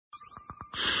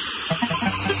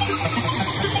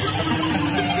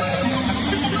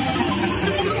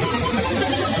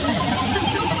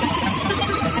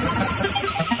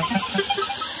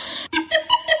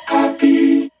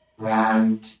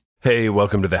Hey,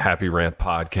 welcome to the Happy Rant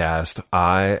Podcast.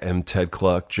 I am Ted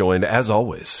Cluck, joined, as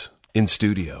always, in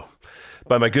studio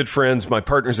by my good friends, my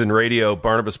partners in radio,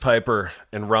 Barnabas Piper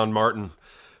and Ron Martin.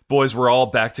 Boys, we're all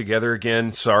back together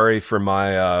again. Sorry for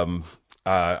my,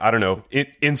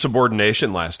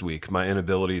 insubordination last week, my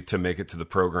inability to make it to the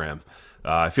program.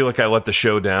 I feel like I let the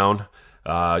show down.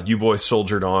 You boys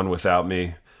soldiered on without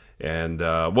me. And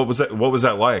what was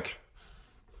that like?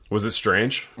 Was it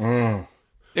strange?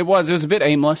 It was a bit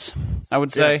aimless, I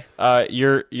would say. Yeah.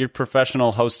 Your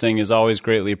professional hosting is always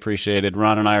greatly appreciated.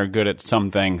 Ron and I are good at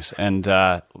some things, and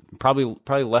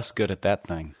probably less good at that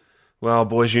thing. Well,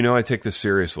 boys, you know I take this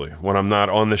seriously. When I'm not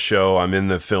on the show, I'm in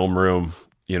the film room,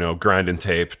 grinding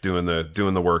tape, doing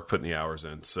the work, putting the hours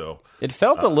in. So it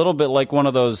felt a little bit like one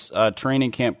of those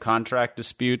training camp contract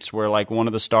disputes where like one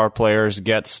of the star players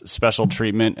gets special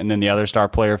treatment and then the other star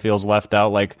player feels left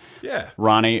out. Like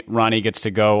Ronnie gets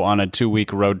to go on a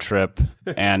 2-week road trip,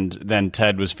 and then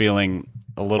Ted was feeling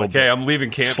a little okay, I'm leaving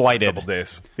camp slighted. For a couple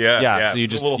days. Yeah. So you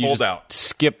just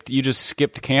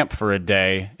skipped camp for a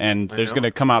day, and there's going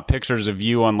to come out pictures of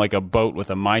you on like a boat with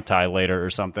a Mai Tai later or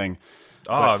something.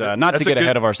 But, not to get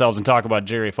ahead of ourselves and talk about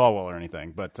Jerry Fallwell or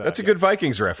anything, but that's a good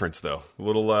Vikings reference, though. A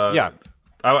little,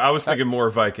 I was thinking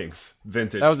more Vikings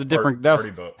vintage. That was a different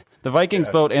party boat. The Vikings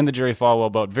boat and the Jerry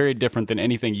Fallwell boat, very different than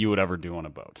anything you would ever do on a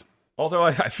boat. Although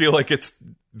I feel like it's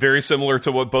very similar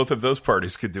to what both of those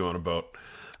parties could do on a boat.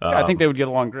 I think they would get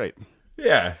along great.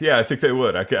 Yeah, I think they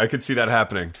would. I could see that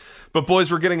happening. But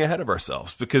boys, we're getting ahead of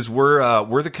ourselves because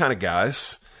we're the kind of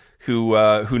guys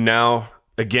who now,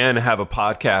 again, have a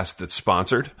podcast that's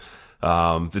sponsored,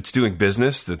 that's doing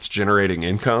business, that's generating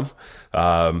income.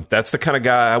 That's the kind of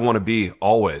guy I want to be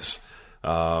always.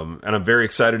 And I'm very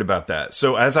excited about that.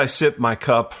 So as I sip my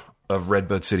cup of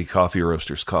Redbud City Coffee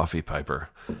Roasters coffee, Piper,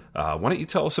 why don't you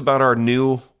tell us about our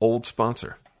new old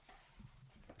sponsor?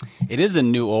 It is a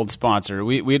new old sponsor.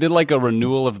 We did like a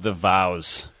renewal of the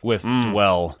vows with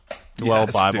Dwell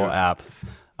Bible app.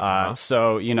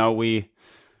 So,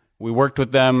 we worked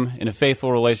with them in a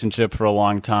faithful relationship for a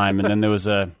long time, and then it was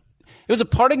a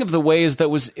parting of the ways it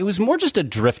was more just a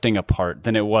drifting apart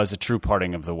than it was a true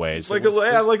parting of the ways. Like a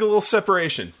little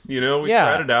separation, we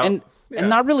tried it out. And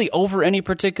not really over any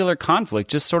particular conflict,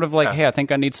 just sort of like, hey, I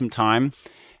think I need some time.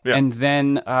 Yeah.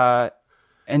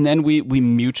 And then we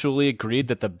mutually agreed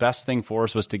that the best thing for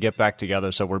us was to get back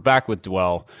together. So we're back with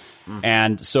Dwell.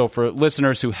 And so for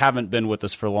listeners who haven't been with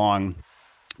us for long,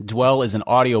 Dwell is an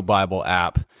audio Bible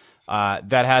app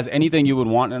that has anything you would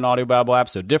want in an audio Bible app.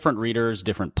 So different readers,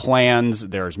 different plans,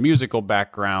 there's musical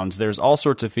backgrounds, there's all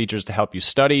sorts of features to help you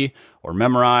study or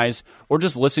memorize or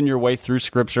just listen your way through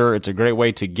Scripture. It's a great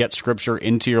way to get Scripture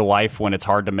into your life when it's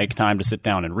hard to make time to sit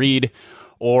down and read,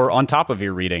 or on top of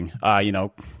your reading,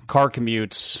 car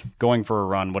commutes, going for a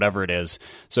run, whatever it is.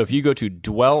 So if you go to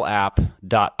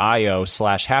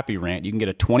dwellapp.io/happyrant, you can get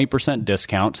a 20%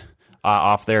 discount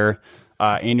off their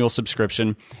annual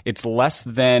subscription. It's less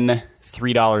than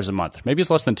 $3 a month. Maybe it's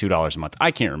less than $2 a month.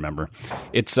 I can't remember.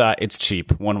 It's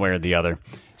cheap one way or the other.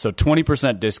 So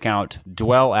 20% discount,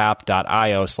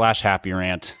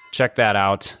 dwellapp.io/happyrant. Check that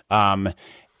out.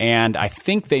 And I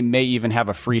think they may even have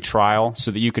a free trial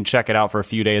so that you can check it out for a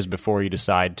few days before you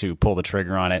decide to pull the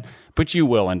trigger on it. But you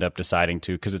will end up deciding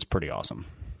to because it's pretty awesome.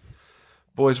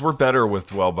 Boys, we're better with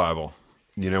Dwell Bible.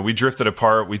 We drifted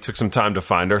apart. We took some time to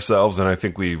find ourselves, and I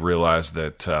think we realized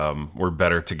that we're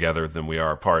better together than we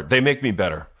are apart. They make me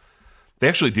better. They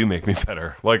actually do make me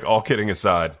better, like all kidding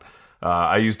aside.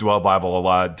 I use Dwell Bible a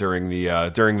lot during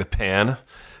the pan.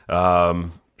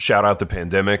 Shout out the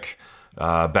pandemic.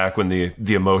 Back when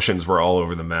the emotions were all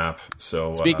over the map.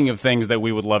 So speaking of things that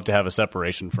we would love to have a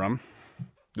separation from,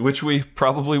 which we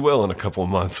probably will in a couple of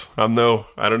months. I'm no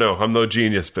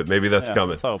genius, but maybe that's coming.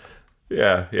 Let's hope.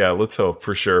 Yeah, let's hope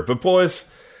for sure. But boys,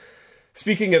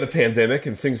 speaking of the pandemic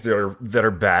and things that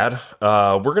are bad,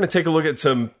 we're going to take a look at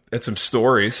some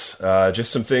stories,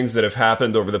 just some things that have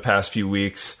happened over the past few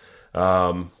weeks.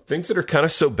 Things that are kind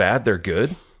of so bad they're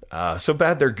good. So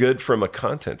bad they're good from a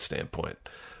content standpoint.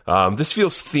 This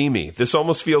feels themey. This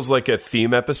almost feels like a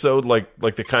theme episode,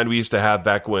 like the kind we used to have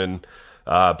back when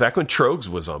Trogs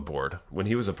was on board, when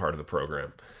he was a part of the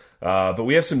program. But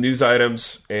we have some news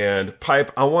items, and Pipe,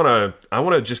 I want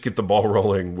to just get the ball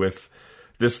rolling with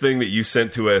this thing that you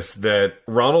sent to us that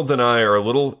Ronald and I are a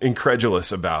little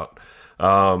incredulous about.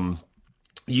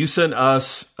 You sent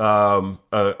us a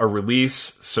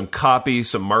release, some copy,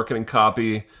 some marketing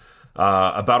copy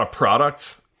about a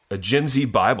product, a Gen Z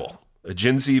Bible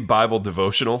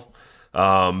devotional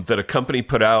that a company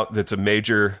put out that's a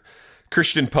major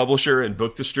Christian publisher and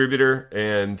book distributor.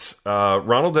 And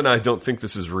Ronald and I don't think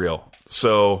this is real.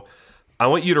 So I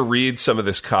want you to read some of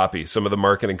this copy, some of the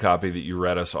marketing copy that you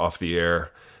read us off the air,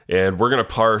 and we're going to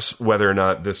parse whether or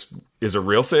not this is a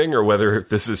real thing or whether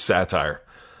this is satire.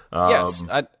 Yes,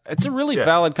 it's a really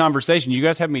valid conversation. You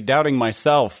guys have me doubting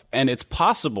myself, and it's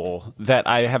possible that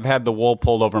I have had the wool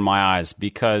pulled over my eyes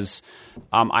because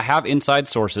I have inside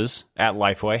sources at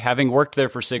Lifeway. Having worked there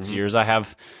for 6 years, I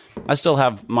still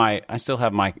have my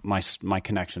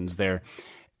connections there.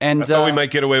 And I thought we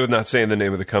might get away with not saying the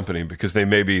name of the company because they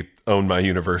maybe own my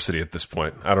university at this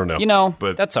point. I don't know.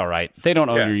 But that's all right. They don't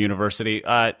own your university.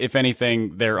 If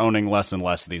anything, they're owning less and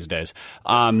less these days.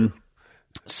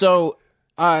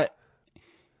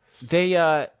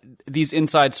 These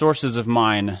inside sources of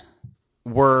mine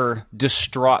were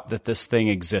distraught that this thing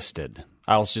existed.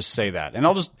 I'll just say that. And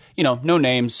I'll just, no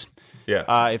names.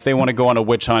 Yeah. If they want to go on a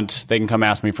witch hunt, they can come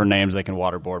ask me for names. They can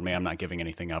waterboard me. I'm not giving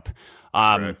anything up.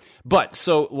 Right. But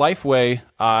so Lifeway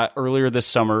earlier this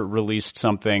summer released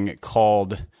something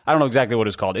called, I don't know exactly what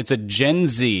it's called. It's a Gen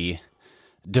Z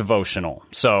devotional.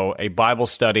 So a Bible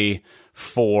study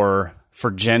for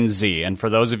Gen Z. And for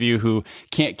those of you who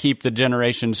can't keep the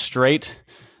generation straight,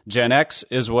 Gen X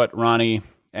is what Ronnie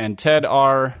and Ted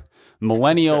are.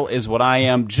 Millennial is what I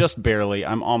am, just barely.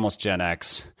 I'm almost Gen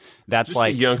X. That's just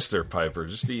like a youngster, Piper.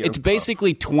 Just a young It's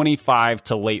basically 25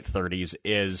 to late 30s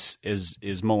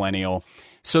is millennial.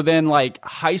 So then like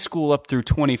high school up through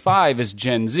 25 is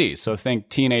Gen Z. So think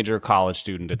teenager, college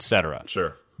student, etc.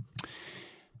 Sure.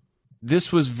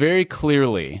 This was very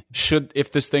clearly,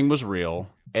 if this thing was real,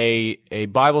 a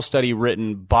Bible study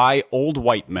written by old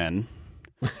white men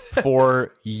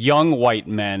for young white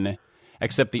men,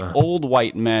 except the old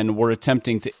white men were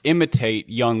attempting to imitate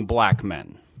young black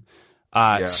men.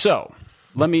 So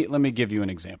let me give you an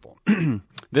example.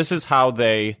 This is how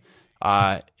they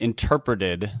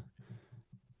interpreted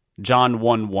John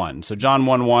 1:1. So John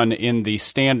 1:1 in the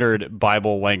standard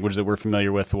Bible language that we're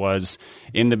familiar with was,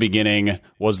 in the beginning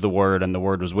was the Word, and the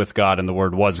Word was with God, and the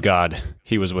Word was God.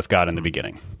 He was with God in the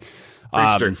beginning.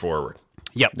 Pretty straightforward.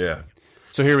 Yep. Yeah.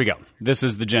 So here we go. This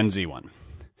is the Gen Z one.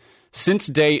 Since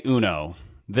day uno,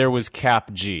 there was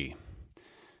Cap G.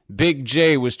 Big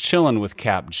J was chilling with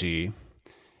Cap G,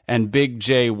 and Big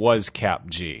J was Cap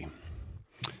G.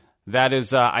 That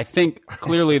is, I think,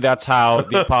 clearly that's how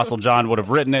the Apostle John would have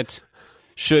written it,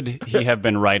 should he have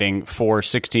been writing for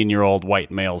 16-year-old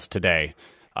white males today,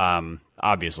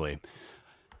 obviously.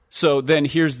 So then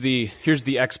here's the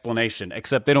explanation,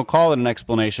 except they don't call it an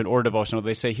explanation or devotional.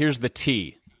 They say, here's the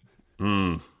T.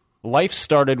 Life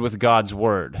started with God's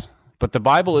Word, but the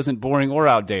Bible isn't boring or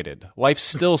outdated. Life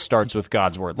still starts with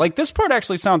God's Word. Like, this part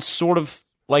actually sounds sort of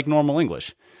like normal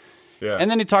English. Yeah.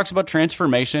 And then he talks about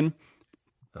transformation.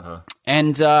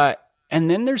 And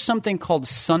then there's something called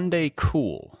Sunday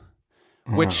Cool,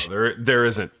 which there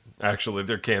isn't actually.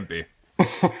 There can't be.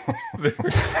 there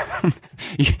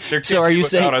can't so are be you without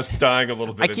saying us dying a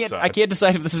little bit inside. I can't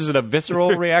decide if this is a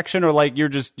visceral reaction or like you're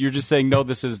just saying no.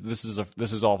 This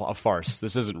is all a farce.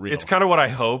 This isn't real. It's kind of what I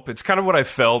hope. It's kind of what I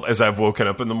felt as I've woken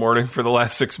up in the morning for the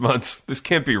last 6 months. This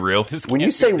can't be real. When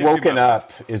you say woken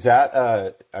up, is that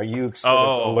are you sort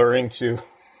of alluring to?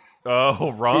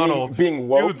 Oh, Ronald. Being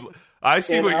woke. Dude, I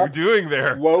see what you're doing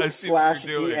there. Woke I see what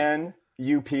you're doing.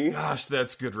 ENUP. Gosh,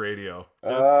 that's good radio.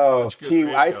 T,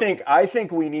 I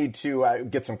think we need to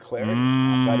get some clarity,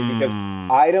 buddy, because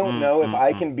I don't know if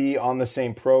I can be on the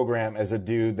same program as a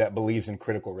dude that believes in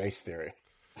critical race theory.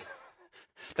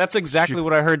 That's exactly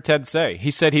what I heard Ted say. He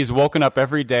said he's woken up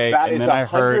every day, That and is then I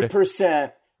heard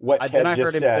 100% what Ted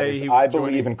just said. I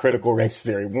believe in critical race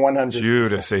theory, 100%.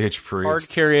 Judas H. Priest.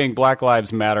 Card-carrying Black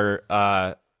Lives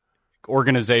Matter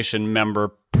organization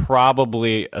member,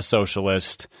 probably a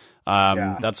socialist.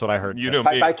 That's what I heard. You know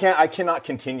me. I cannot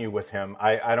continue with him.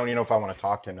 I don't even know if I want to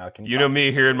talk to him now. You know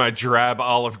me here in my drab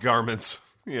olive garments.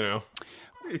 You know.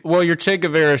 Well, your Che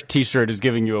Guevara T-shirt is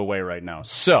giving you away right now.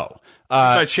 So,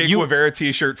 my Che Guevara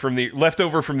T-shirt from the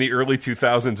leftover from the early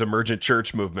 2000s emergent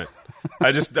church movement.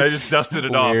 I just dusted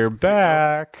it off. We're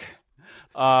back.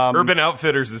 Urban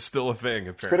Outfitters is still a thing.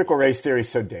 Apparently. Critical race theory is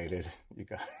so dated, you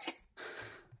guys.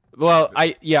 Well,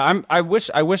 I wish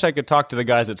I could talk to the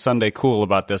guys at Sunday Cool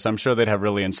about this. I'm sure they'd have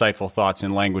really insightful thoughts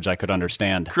in language I could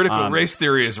understand. Critical race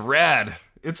theory is rad.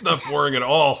 It's not boring at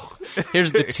all.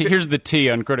 Here's the T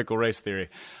on critical race theory.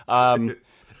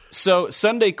 So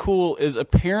Sunday Cool is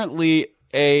apparently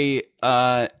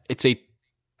it's a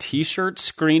T-shirt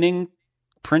screening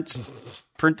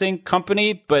printing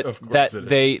company, but that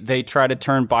they try to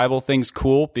turn Bible things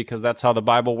cool because that's how the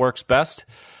Bible works best.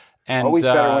 And, always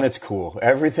better when it's cool.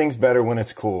 Everything's better when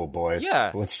it's cool, boys.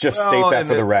 Yeah. Let's just state that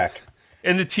for the rec.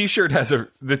 And the T-shirt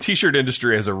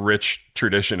industry has a rich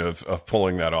tradition of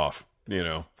pulling that off. You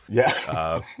know.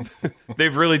 Yeah.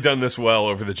 They've really done this well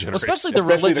over the generations. Especially the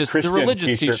religious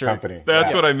t-shirt t-shirt company.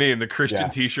 That's what I mean. The Christian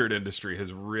t-shirt industry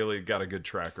has really got a good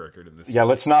track record in this. Yeah,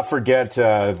 let's not forget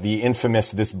the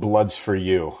infamous "This Blood's for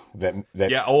You."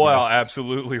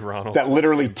 Absolutely, Ronald. That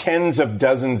literally tens of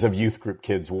dozens of youth group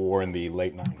kids wore in the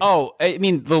late 90s. Oh, I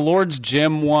mean, the Lord's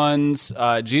Gym ones,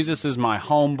 Jesus is my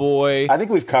homeboy. I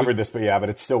think we've covered this, but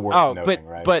it's still worth noting,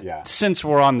 right? But since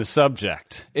we're on the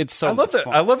subject, it's so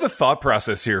I love the thought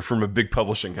process here from a big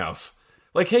publishing house.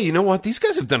 Like, hey, you know what? These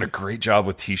guys have done a great job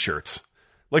with T-shirts.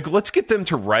 Like, let's get them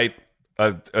to write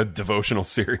a devotional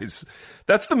series.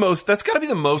 That's got to be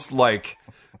the most, like,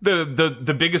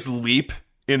 the biggest leap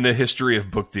in the history of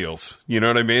book deals. You know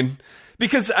what I mean?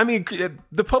 Because, I mean,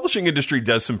 the publishing industry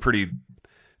does some pretty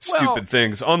stupid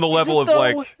things on the level of,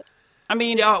 like... I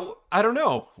mean... I don't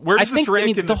know. Where does this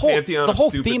rank in the pantheon of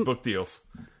stupid book deals?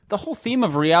 The whole theme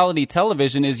of reality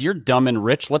television is you're dumb and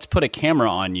rich. Let's put a camera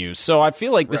on you. So I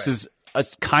feel like this is a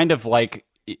kind of like,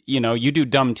 you do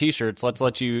dumb T-shirts. Let's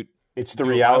let you. It's the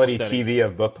reality TV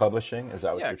of book publishing. Is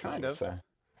that what you're trying to say?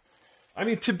 I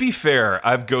mean, to be fair,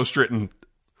 I've ghostwritten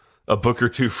a book or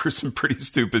two for some pretty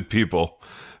stupid people.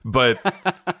 But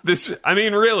this, I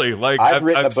mean, really, like I've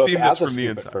written a book seen as this a from the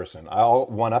stupid inside. person. I'll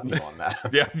one up you on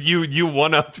that. Yeah, you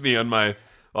one upped me on my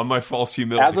false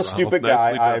humility. As a stupid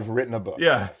guy, I've written a book.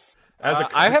 Yeah. Yes.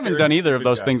 I haven't done either of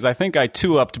those things. I think I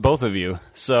two-upped both of you.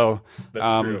 So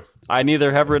That's true. I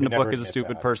neither have written a book as a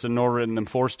stupid person nor written them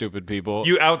for stupid people.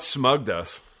 You outsmugged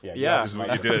us. Yeah. Is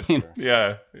what you did.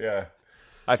 Yeah.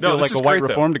 I feel like a white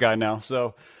reformed guy now.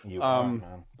 So you are,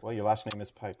 man. Well, your last name is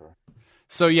Piper.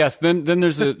 So yes, then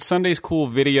there's a Sunday School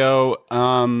video.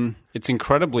 It's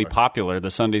incredibly popular.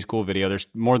 The Sunday School video. There's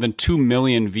more than 2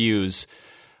 million views.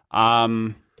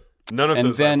 None of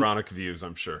those ironic views,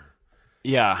 I'm sure.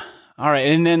 Yeah. All right.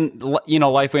 And then,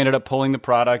 Lifeway ended up pulling the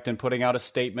product and putting out a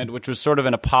statement, which was sort of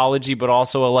an apology, but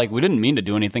also we didn't mean to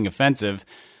do anything offensive.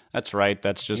 That's right.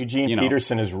 That's just, Eugene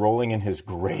Peterson is rolling in his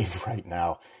grave right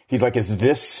now. He's like, is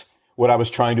this what I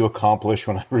was trying to accomplish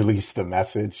when I released the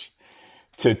message?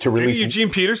 To release. Maybe Eugene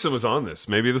Peterson was on this.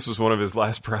 Maybe this was one of his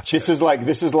last projects. This is like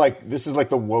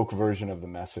the woke version of the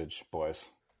message, boys.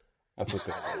 That's what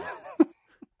this is.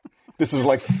 This is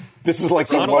like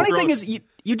the funny thing is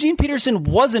Eugene Peterson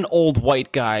was an old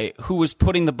white guy who was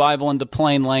putting the Bible into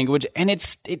plain language, and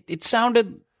it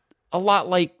sounded a lot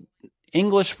like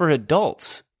English for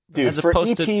adults, dude, as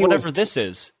opposed to whatever this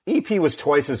is. EP was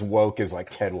twice as woke as like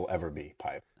Ted will ever be.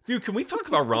 Pipe. Dude, can we talk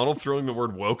about Ronald throwing the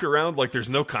word woke around like there's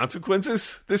no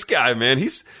consequences? This guy, man,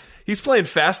 he's playing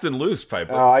fast and loose,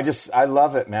 Piper. Oh, I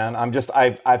love it, man.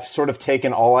 I've sort of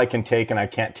taken all I can take, and I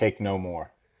can't take no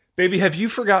more. Baby, have you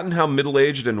forgotten how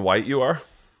middle-aged and white you are?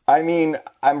 I mean,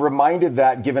 I'm reminded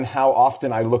that given how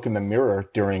often I look in the mirror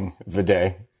during the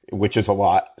day, which is a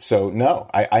lot. So, no,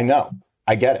 I know.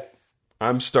 I get it.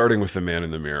 I'm starting with the man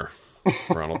in the mirror,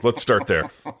 Ronald. Let's start there.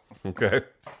 Okay?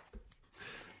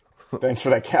 Thanks for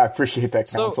that. I appreciate that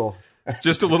counsel.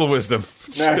 Just a little wisdom.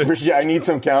 No, I need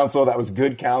some counsel. That was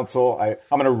good counsel. I'm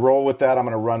going to roll with that. I'm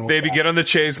going to run with Baby, that. get on the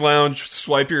Chase Lounge,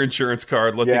 swipe your insurance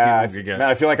card, let the music again. Man,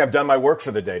 I feel like I've done my work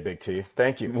for the day, Big T.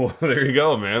 Thank you. Well, there you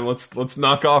go, man. Let's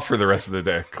knock off for the rest of the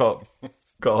day. Call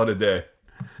it a day.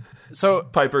 So,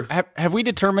 Piper, have we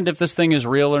determined if this thing is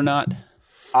real or not?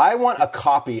 I want a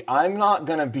copy. I'm not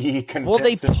going to be convinced. Well,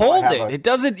 they pulled it. It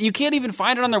doesn't. You can't even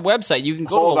find it on their website. You can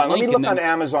go Hold to on. Let me look on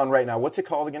Amazon right now. What's it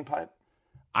called again, Pipe?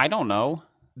 I don't know.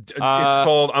 It's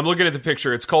called. I'm looking at the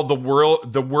picture. It's called the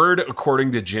Word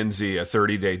According to Gen Z, a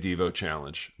 30-day Devo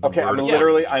challenge. Okay,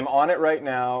 I'm on it right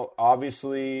now.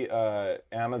 Obviously,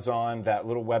 Amazon, that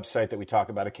little website that we talk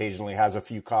about occasionally, has a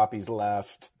few copies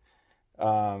left.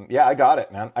 I got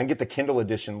it, man. I can get the Kindle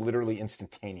edition literally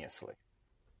instantaneously.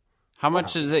 How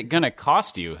much is it going to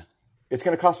cost you? It's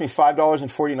going to cost me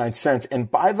 $5.49.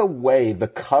 And by the way, the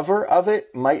cover of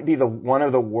it might be one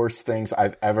of the worst things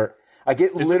I've ever. I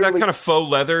get Isn't literally that kind of faux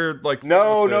leather, like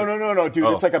no, dude.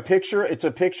 Oh. It's like a picture. It's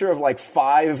a picture of like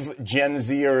 5 Gen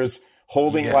Zers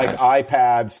holding like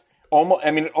iPads. Almost.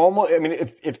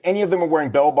 If any of them are wearing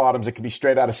bell bottoms, it could be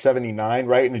straight out of '79,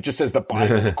 right? And it just says the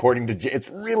Bible according to. It's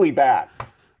really bad.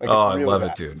 I love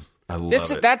it, dude. I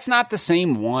love it. That's not the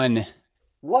same one.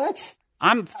 What?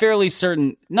 I'm fairly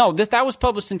certain. No, that was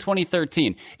published in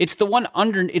 2013. It's the one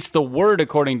under. It's the Word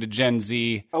According to Gen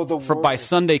Z. Oh, by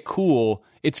Sunday Cool.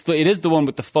 It is the one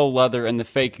with the faux leather and the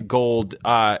fake gold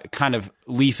kind of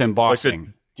leaf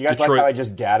embossing. Do you guys like how I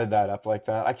just gadded that up like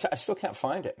that? I still can't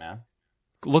find it, man.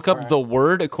 Look up the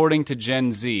Word According to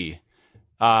Gen Z,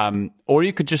 or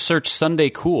you could just search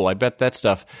Sunday Cool. I bet that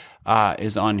stuff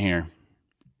is on here.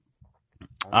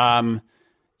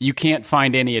 you can't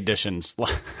find any editions.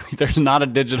 There's not a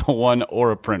digital one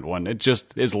or a print one. It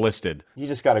just is listed. You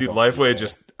just got to go. Lifeway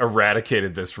just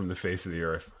eradicated this from the face of the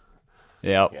earth.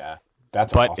 Yep. Yeah.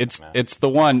 That's but awesome, it's the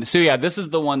one. So yeah, this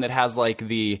is the one that has like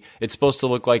it's supposed to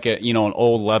look like an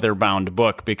old leather bound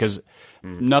book, because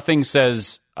nothing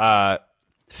says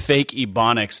fake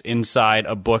Ebonics inside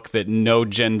a book that no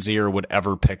Gen Zer would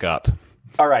ever pick up.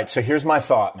 All right, so here's my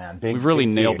thought, man. We've really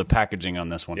nailed the packaging on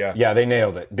this one. Yeah, they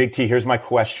nailed it. Big T, here's my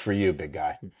question for you, big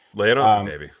guy. Lay it on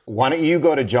me, baby. Why don't you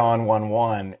go to John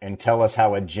 1:1 and tell us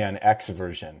how a Gen X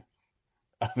version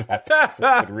of that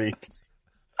would read?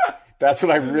 That's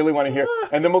what I really want to hear.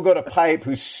 And then we'll go to Pipe,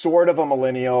 who's sort of a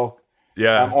millennial.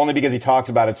 Yeah. Only because he talks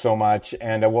about it so much.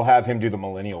 And we'll have him do the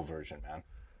millennial version, man.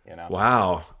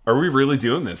 Wow. Are we really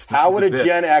doing this? How would a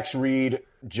Gen X read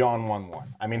John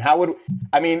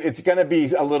 1:1? It's going to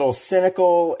be a little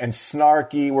cynical and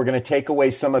snarky. We're going to take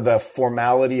away some of the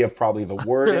formality of probably the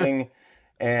wording.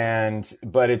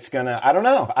 But it's going to, I don't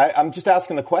know. I'm just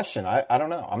asking the question. I don't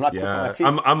know. I'm not. Yeah.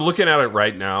 I'm looking at it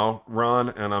right now, Ron,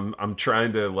 and I'm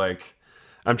trying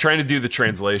to do the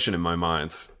translation in my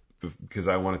mind because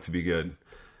I want it to be good.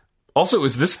 Also,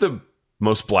 is this the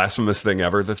most blasphemous thing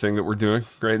ever, the thing that we're doing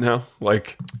right now?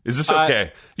 Like, is this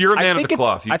okay? You're a man of the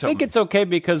cloth. I think it's okay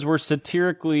because we're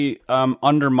satirically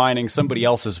undermining somebody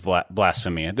else's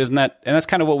blasphemy. Isn't that? And that's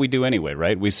kind of what we do anyway,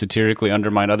 right? We satirically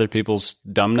undermine other people's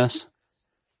dumbness.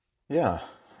 Yeah.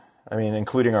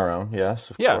 Including our own. Yes,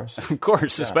 of course. Of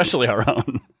course, especially our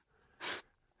own.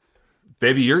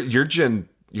 Baby, you're Gen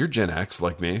X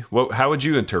like me. How would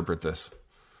you interpret this?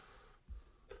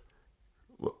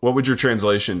 What would your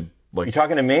translation like? You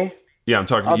talking to me? Yeah, I'm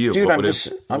talking to you. Dude, what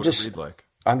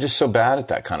I'm just so bad at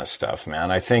that kind of stuff, man.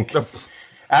 I think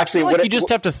actually, you just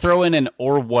have to throw in an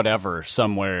or whatever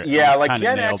somewhere. Yeah, like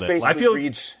Gen X basically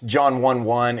reads John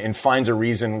 1:1 and finds a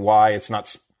reason why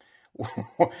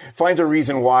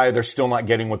they're still not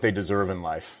getting what they deserve in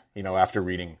life. After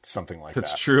reading something like that.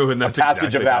 That's true, and that's a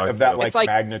passage exactly of that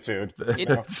magnitude.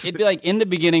 It'd be like in the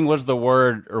beginning was the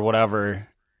Word or whatever.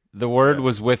 The Word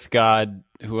was with God,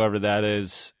 whoever that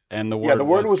is, and the Word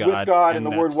was God, with God, and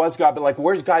the Word was God. But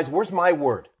where's my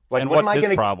word? Like, when am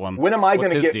I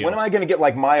going to get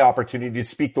like my opportunity to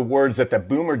speak the words that the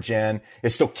boomer gen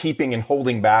is still keeping and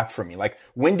holding back from me? Like,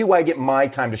 when do I get my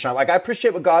time to shine? Like, I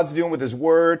appreciate what God's doing with His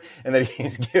Word and that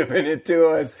He's given it to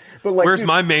us. But like, where's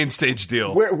my main stage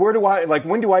deal? Where do I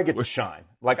when do I get to shine?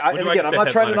 Like, I'm not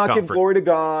trying to not give glory to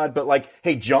God, but like,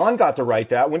 hey, John got to write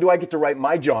that. When do I get to write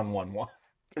my John 1:1?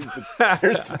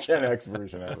 Here's the Gen X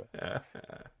version of it.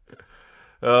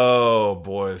 Oh,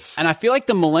 boys. And I feel like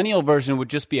the millennial version would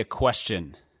just be a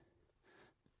question.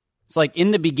 It's like,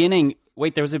 in the beginning,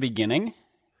 wait, there was a beginning?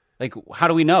 Like, how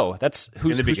do we know? That's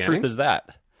whose truth is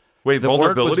that? Wait, the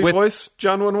vulnerability voice,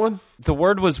 John 1:1? The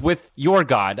Word was with your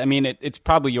God. It's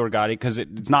probably your God because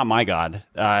it's not my God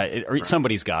or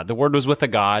somebody's God. The Word was with a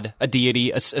God, a deity,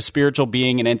 a spiritual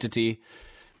being, an entity.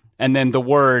 And then the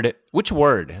Word, which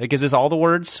word? Like, is this all the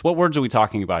words? What words are we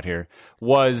talking about here?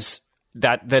 Was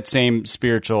that same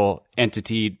spiritual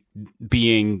entity,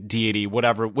 being, deity,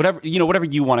 whatever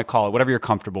you want to call it, whatever you're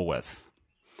comfortable with.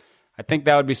 I think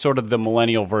that would be sort of the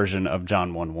millennial version of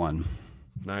John 1:1.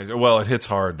 Nice. Well, it hits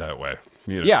hard that way.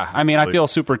 Yeah, I feel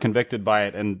super convicted by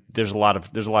it, and there's a lot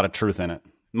of truth in it.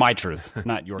 My truth,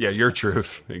 not your. Yeah, your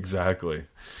truth, exactly.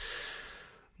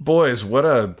 Boys, what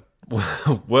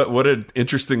an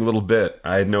interesting little bit.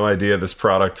 I had no idea this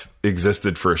product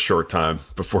existed for a short time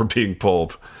before being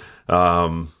pulled.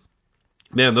 Man,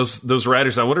 those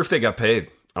writers, I wonder if they got paid.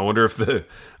 I wonder if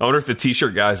the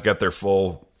t-shirt guys got their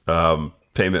full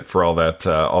payment for all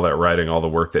that writing, all the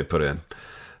work they put in.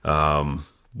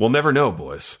 We'll never know,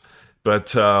 boys.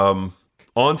 But on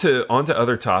to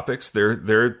other topics.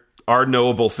 There are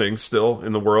knowable things still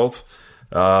in the world.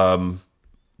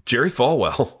 Jerry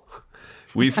Fallwell.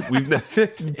 We've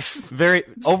very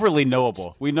overly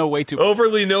knowable. We know way too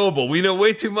overly knowable. We know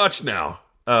way too much now.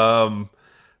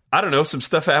 I don't know. Some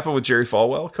stuff happened with Jerry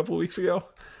Fallwell a couple of weeks ago.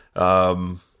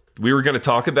 We were going to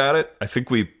talk about it. I think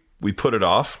we put it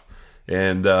off,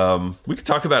 and we can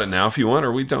talk about it now if you want,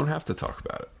 or we don't have to talk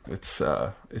about it.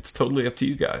 It's totally up to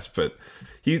you guys. But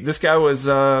this guy was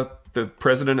the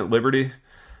president at Liberty.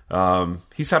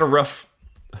 He's had a rough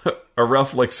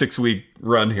like 6-week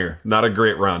run here. Not a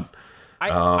great run.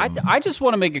 I just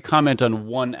want to make a comment on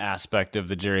one aspect of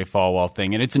the Jerry Falwell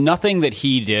thing, and it's nothing that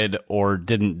he did or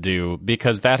didn't do,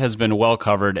 because that has been well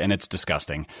covered and it's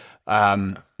disgusting.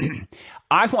 I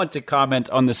want to comment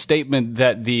on the statement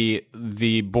that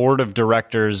the board of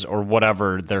directors, or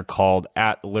whatever they're called,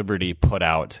 at Liberty put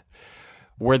out,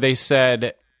 where they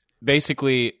said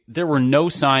basically there were no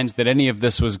signs that any of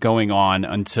this was going on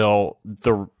until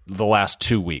the last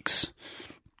 2 weeks.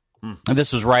 And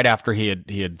this was right after he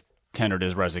had tendered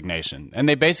his resignation. And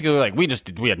they basically were like, we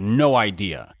had no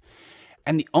idea.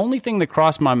 And the only thing that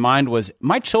crossed my mind was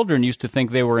my children used to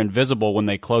think they were invisible when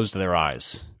they closed their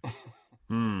eyes.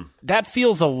 That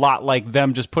feels a lot like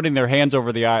them just putting their hands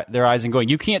over their eyes and going,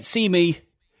 "You can't see me."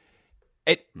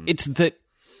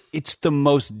 It's the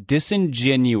most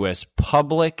disingenuous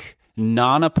public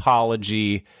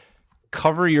non-apology,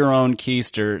 cover your own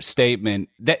keister statement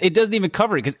that it doesn't even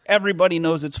cover it because everybody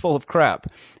knows it's full of crap.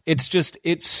 It was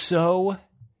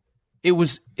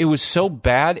so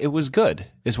bad it was good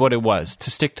is what it was,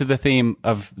 to stick to the theme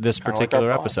of this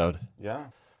particular episode. Yeah.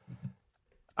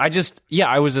 I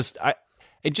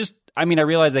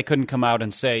realized they couldn't come out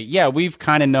and say, yeah, we've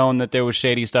kind of known that there was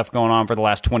shady stuff going on for the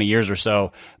last 20 years or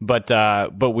so, but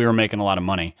we were making a lot of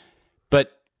money.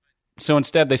 But so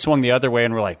instead they swung the other way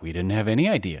and were like, we didn't have any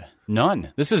idea.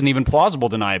 None. This isn't even plausible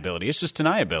deniability. It's just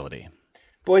deniability.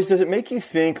 Boys, does it make you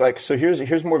think, like, so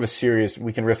here's more of a serious,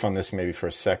 we can riff on this maybe for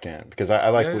a second, because I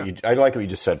like what you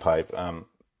just said, Pipe.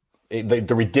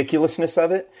 The ridiculousness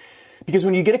of it. Because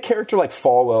when you get a character like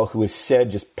Fallwell who has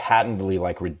said just patently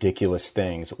like ridiculous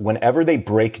things, whenever they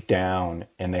break down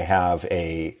and they have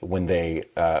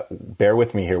bear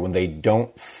with me here, when they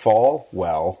don't fall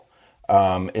well,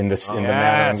 in the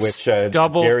manner in which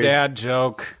double dad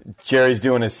joke, Jerry's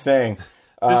doing his thing.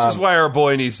 This is why our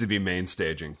boy needs to be main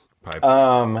staging. Pipe.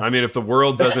 If the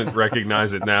world doesn't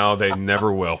recognize it now, they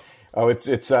never will. Oh,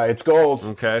 it's gold.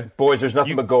 Okay. Boys, there's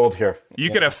nothing but gold here. You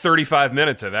could have 35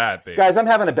 minutes of that, baby. Guys, I'm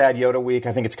having a bad Yoda week.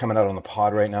 I think it's coming out on the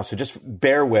pod right now, so just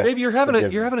bear with. Maybe you're having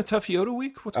a tough Yoda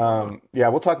week? What's going on? Yeah,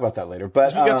 we'll talk about that later.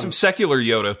 But we got some secular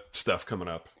Yoda stuff coming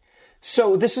up.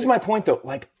 So this is my point, though.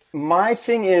 Like, my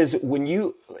thing is when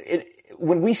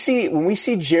we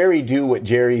see Jerry do what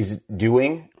Jerry's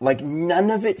doing, like, none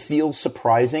of it feels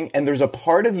surprising, and there's a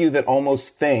part of you that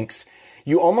almost thinks,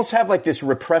 you almost have like this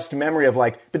repressed memory of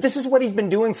like, but this is what he's been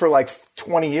doing for like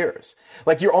 20 years.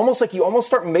 Like, you almost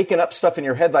start making up stuff in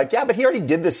your head like, yeah, but he already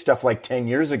did this stuff like 10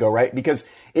 years ago, right? Because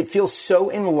it feels so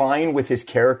in line with his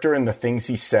character and the things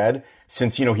he said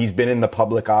since, he's been in the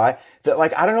public eye that,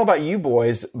 like, I don't know about you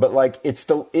boys, but like it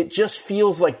just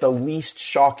feels like the least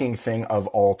shocking thing of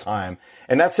all time.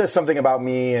 And that says something about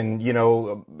me and,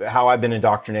 how I've been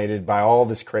indoctrinated by all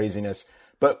this craziness.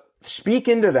 But speak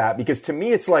into that, because to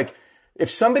me, it's like, if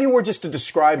somebody were just to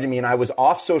describe to me and I was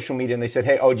off social media and they said,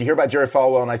 hey, did you hear about Jerry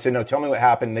Fallwell? And I said, no, tell me what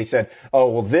happened. And they said, oh,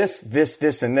 well, this,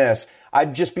 and this.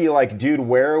 I'd just be like, dude,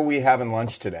 where are we having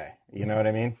lunch today? You know what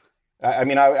I mean?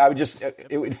 I would just,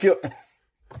 it would feel, and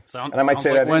I might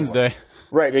say like that Wednesday. Anymore.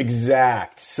 Right,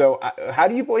 exact. So how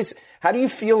do you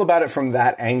feel about it from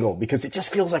that angle? Because it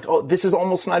just feels like, oh, this is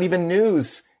almost not even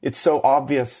news. It's so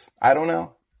obvious. I don't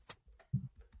know.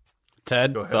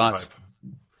 Ted, thoughts? Pipe.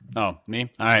 Oh, me?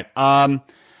 All right.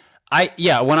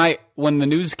 When the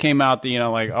news came out that,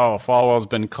 Fallwell's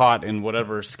been caught in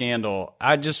whatever scandal,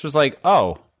 I just was like,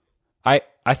 oh, I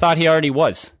thought he already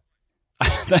was.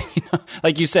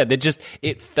 Like you said,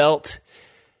 it felt,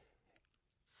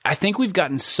 I think we've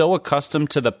gotten so accustomed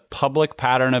to the public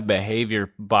pattern of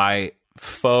behavior by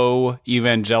faux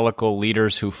evangelical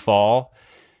leaders who fall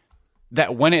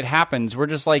that when it happens, we're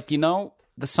just like,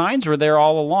 the signs were there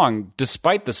all along,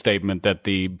 despite the statement that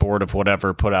the board of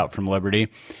whatever put out from Liberty.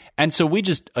 And so we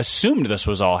just assumed this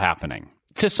was all happening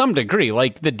to some degree.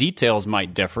 Like, the details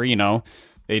might differ,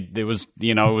 it was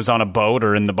on a boat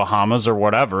or in the Bahamas or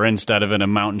whatever instead of in a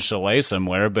mountain chalet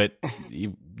somewhere. But,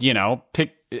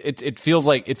 it feels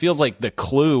like the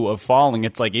clue of falling.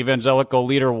 It's like evangelical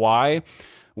leader Y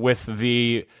with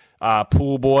the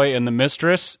pool boy and the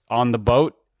mistress on the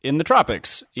boat in the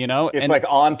tropics, It's like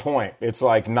on point. It's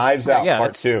like Knives Out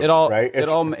Part 2, right?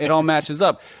 It all matches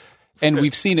up. And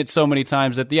we've seen it so many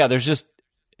times that, there's just,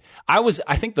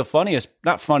 I think the funniest,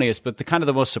 not funniest, but the kind of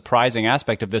the most surprising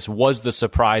aspect of this was the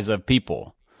surprise of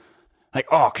people. Like,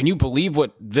 oh, can you believe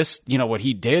what this, what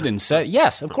he did and said?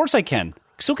 Yes, of course I can.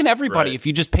 So can everybody if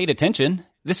you just paid attention.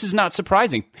 This is not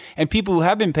surprising. And people who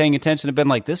have been paying attention have been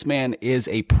like, this man is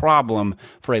a problem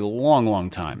for a long, long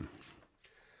time.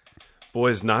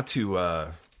 Boys, not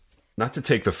to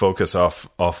take the focus off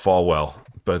Fallwell,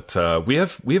 but we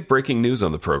have breaking news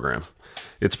on the program.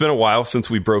 It's been a while since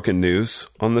we've broken news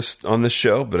on this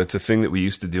show, but it's a thing that we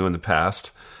used to do in the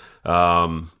past,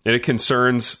 and it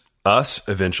concerns us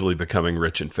eventually becoming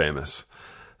rich and famous.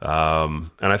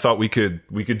 And I thought we could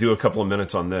do a couple of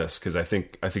minutes on this because I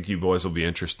think you boys will be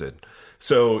interested.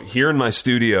 So here in my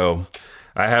studio,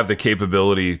 I have the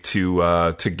capability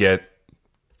to get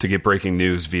breaking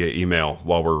news via email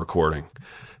while we're recording.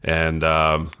 And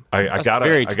I got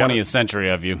very 20th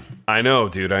century of you. I know,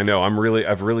 dude. I know.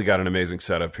 I've really got an amazing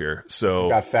setup here. So you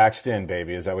got faxed in,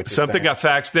 baby. Is that what you're something saying? got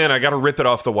faxed in? I got to rip it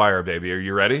off the wire, baby. Are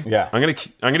you ready? Yeah. I'm gonna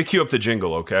cue up the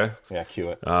jingle. Okay. Yeah, cue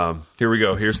it. Here we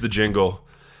go. Here's the jingle.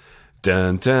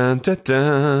 Dun dun dun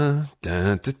dun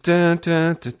dun dun dun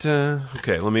dun dun dun.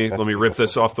 Okay, let me rip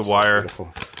this off the wire.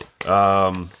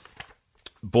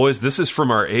 Boys, this is from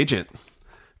our agent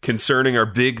concerning our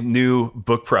big new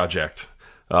book project.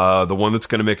 The one that's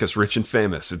going to make us rich and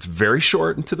famous. It's very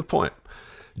short and to the point.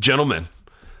 Gentlemen,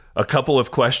 a couple of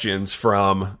questions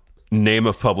from name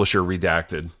of publisher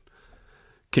redacted.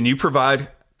 Can you provide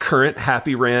current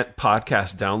Happy Rant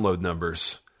podcast download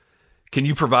numbers? Can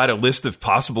you provide a list of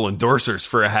possible endorsers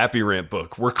for a Happy Rant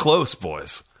book? We're close,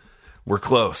 boys. We're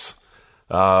close.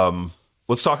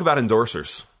 Let's talk about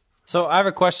endorsers. So I have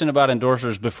a question about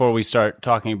endorsers before we start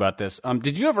talking about this.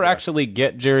 Did you ever actually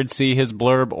get Jared C. his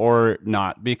blurb or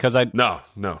not? Because No.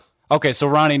 Okay, so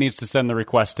Ronnie needs to send the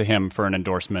request to him for an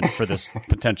endorsement for this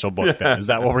potential book. Then is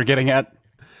that what we're getting at?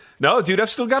 No, dude, I've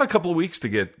still got a couple of weeks to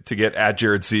get at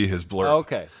Jared C. his blurb.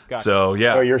 Okay, gotcha. So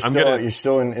yeah, you're still you're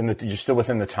still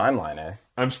within the timeline, eh?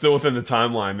 I'm still within the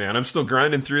timeline, man. I'm still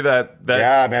grinding through that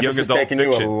yeah, man. young This is adult taking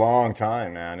fiction. you a long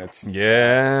time, man.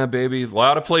 Yeah, baby, a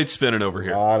lot of plates spinning over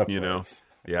here. A lot of you plates.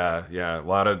 know, yeah, a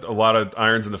lot of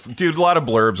irons in the dude. A lot of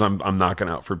blurbs. I'm knocking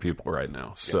out for people right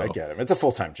now. So I get him. It's a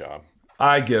full-time job.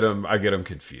 I get them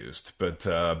confused, but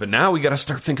now we got to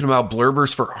start thinking about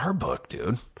blurbers for our book,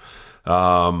 dude.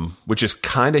 Which is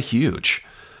kind of huge.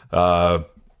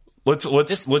 Let's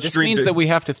This means that we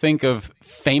have to think of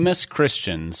famous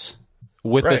Christians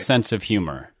with a sense of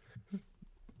humor.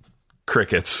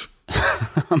 Crickets.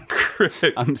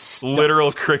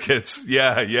 Literal crickets.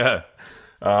 Yeah.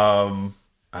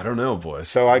 I don't know, boys.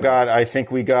 So I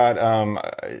think we got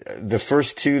the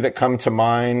first two that come to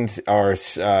mind are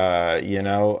Sammy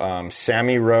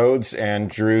Rhodes and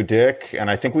Drew Dick, and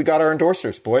I think we got our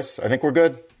endorsers, boys. I think we're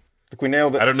good. I think we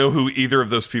nailed it. I don't know who either of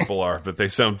those people are, but they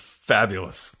sound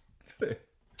fabulous.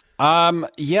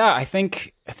 Yeah, I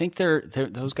think they're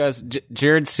those guys.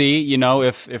 Jared C. You know,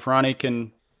 if Ronnie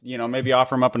can, maybe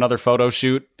offer him up another photo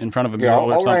shoot in front of a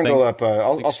mural or something. Wrangle up.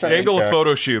 I'll send him a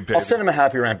photo shoot. Baby. I'll send him a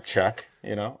Happy Rant check.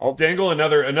 I'll dangle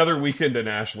another weekend in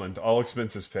Ashland, all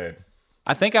expenses paid.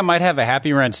 I think I might have a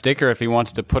Happy Rant sticker if he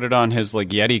wants to put it on his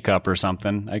Yeti cup or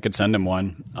something. I could send him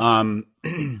one.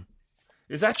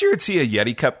 Is that Jared C. a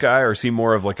Yeti cup guy, or is he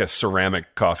more of a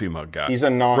ceramic coffee mug guy? He's a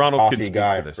non-coffee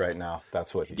guy right now.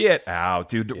 That's what. Get out,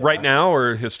 dude! Yeah. Right now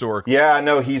or historically? Yeah,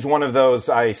 no, he's one of those.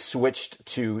 I switched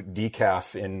to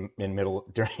decaf in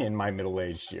my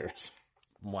middle-aged years.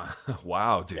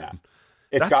 Wow, dude. Yeah.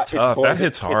 That's tough. That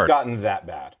hits hard. It's gotten that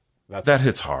bad. That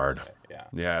hits hard.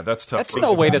 Yeah, that's tough. That's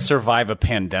no way to survive a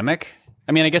pandemic.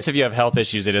 I mean, I guess if you have health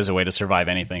issues, it is a way to survive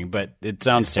anything, but it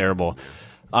sounds terrible.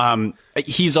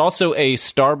 He's also a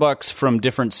Starbucks from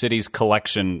different cities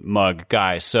collection mug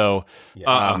guy. So, he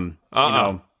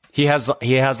has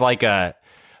a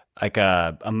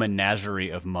menagerie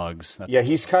of mugs.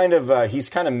 He's kind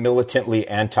of militantly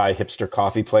anti-hipster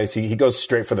coffee place. He goes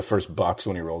straight for the first bucks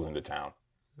when he rolls into town.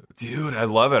 Dude, I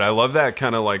love it. I love that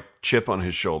kind of chip on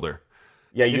his shoulder.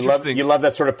 Yeah, you love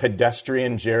that sort of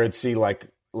pedestrian Jared C. Coffee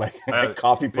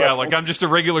preference. Yeah, I'm just a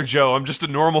regular Joe. I'm just a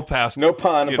normal pastor. No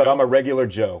pun, but I'm a regular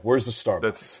Joe. Where's the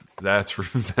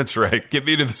Starbucks? That's right. Get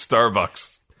me to the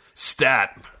Starbucks.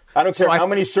 Stat. I don't care how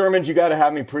many sermons you got to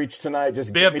have me preach tonight.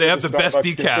 Just they have the best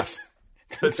decaf.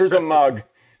 There's a mug.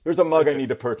 There's a mug I need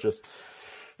to purchase.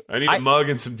 I need a mug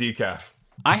and some decaf.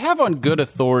 I have on good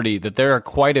authority that there are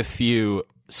quite a few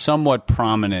somewhat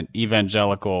prominent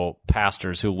evangelical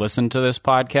pastors who listen to this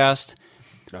podcast.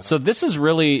 So this is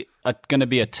really going to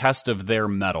be a test of their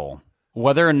mettle,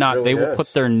 whether or not they will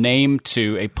put their name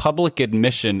to a public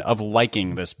admission of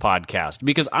liking this podcast.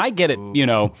 Because I get it,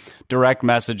 direct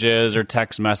messages or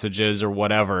text messages or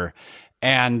whatever,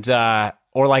 and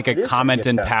or a comment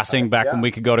in passing back when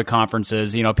we could go to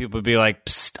conferences. People would be like,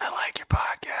 "Psst, I like your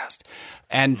podcast,"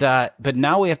 and but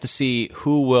now we have to see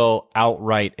who will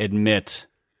outright admit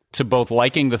to both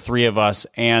liking the three of us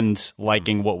and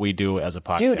liking what we do as a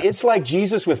podcast. Dude, it's like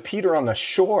Jesus with Peter on the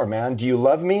shore, man. Do you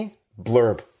love me?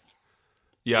 Blurb.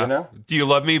 Yeah. Do you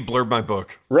love me? Blurb my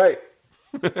book. Right.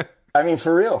 I mean,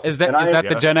 for real. Is that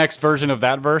the Gen X version of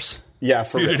that verse? Yeah,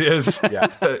 for real. It is. Yeah.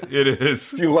 It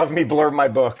is. If you love me, blurb my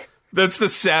book. That's the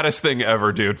saddest thing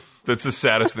ever, dude. That's the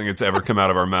saddest thing that's ever come out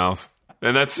of our mouth.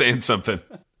 And that's saying something.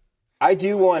 I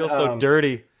do want... Feels so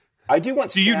dirty. I do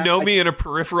want... Do you know me in a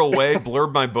peripheral way?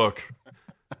 Blurb my book.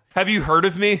 Have you heard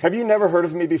of me? Have you never heard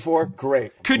of me before?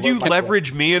 Great. Could you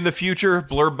leverage me in the future?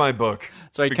 Blurb my book.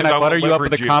 Sorry, can I butter you up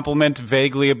with a compliment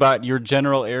vaguely about your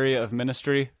general area of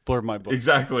ministry? Blurb my book.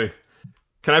 Exactly.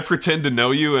 Can I pretend to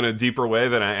know you in a deeper way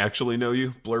than I actually know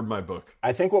you? Blurb my book.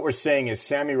 I think what we're saying is,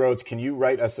 Sammy Rhodes, can you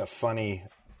write us a funny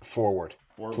forward?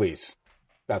 Please.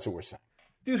 That's what we're saying.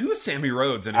 Dude, who is Sammy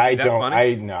Rhodes? I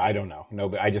don't know. No,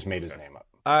 but I just made his name up.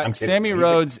 Sammy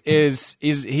Rhodes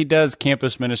he does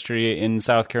campus ministry in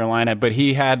South Carolina, but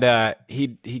he had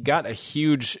he got a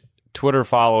huge Twitter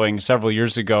following several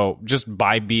years ago just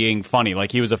by being funny.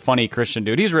 Like, he was a funny Christian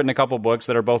dude. He's written a couple books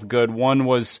that are both good. One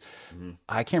was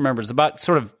I can't remember. It's about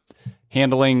sort of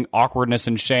handling awkwardness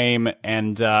and shame,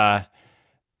 and yeah,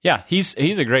 he's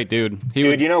a great dude.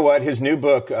 You know what? His new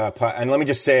book, and let me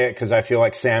just say it because I feel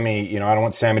like Sammy. I don't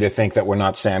want Sammy to think that we're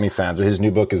not Sammy fans. His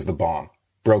new book is The Bomb,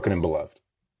 Broken and Beloved.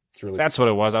 That's what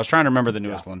it was. I was trying to remember the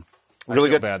newest one. Really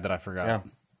good. Bad that I forgot. Yeah.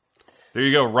 There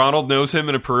you go. Ronald knows him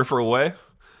in a peripheral way.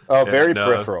 Oh, very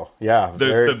peripheral. Yeah,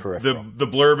 very peripheral. The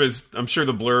blurb is, I'm sure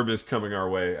the blurb is coming our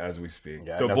way as we speak.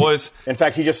 Yeah, so, boys. In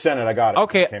fact, he just sent it. I got it.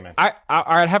 Okay. It came in.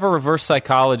 I have a reverse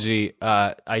psychology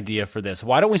idea for this.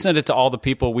 Why don't we send it to all the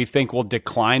people we think will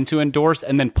decline to endorse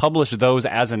and then publish those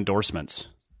as endorsements?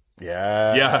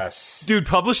 Yes. Yeah. Dude,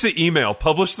 publish the email.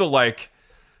 Publish the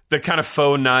kind of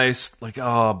faux nice, like,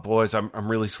 oh, boys, I'm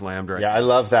really slammed right now. Yeah, I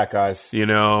love that, guys. I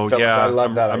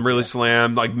love that. I'm really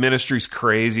slammed. Like, ministry's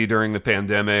crazy during the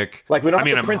pandemic. Like, we don't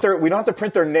have to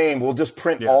print their name. We'll just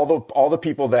print all the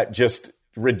people that just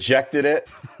rejected it,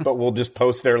 but we'll just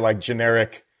post their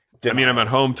generic denials. I'm at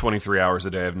home 23 hours a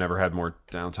day. I've never had more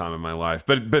downtime in my life.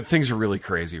 But things are really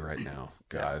crazy right now,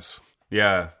 guys.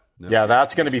 Yeah. Yeah,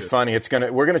 that's going to be funny.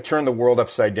 We're going to turn the world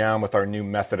upside down with our new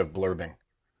method of blurbing.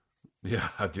 Yeah,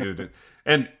 dude.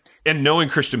 And knowing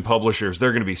Christian publishers,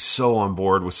 they're going to be so on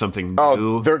board with something new.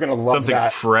 Oh, they're going to love something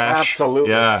that. Fresh. Absolutely.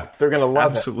 Yeah. They're going to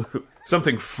love it.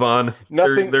 Something fun.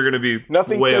 They're going to be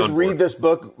nothing way says on board. Read this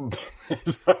book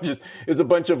is a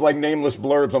bunch of nameless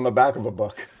blurbs on the back of a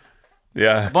book.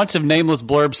 Yeah. A bunch of nameless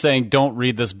blurbs saying, don't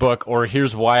read this book, or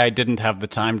here's why I didn't have the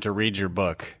time to read your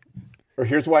book. Or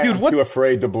here's why I'm too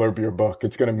afraid to blurb your book.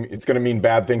 It's gonna mean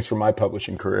bad things for my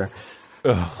publishing career.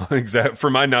 Oh, exactly.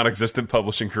 For my non-existent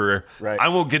publishing career, right. I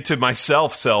won't get to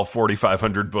myself sell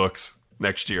 4,500 books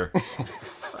next year.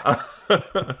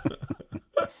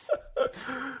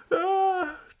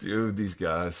 Dude, these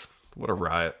guys, what a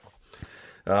riot!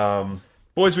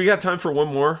 Boys, we got time for one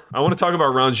more. I want to talk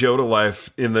about Ron's Yoda life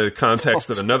in the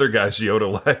context of another guy's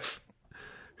Yoda life,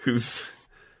 who's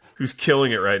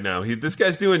killing it right now. This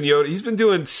guy's doing Yoda. He's been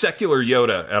doing secular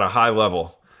Yoda at a high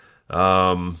level.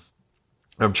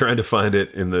 I'm trying to find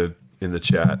it in the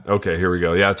chat. Okay, here we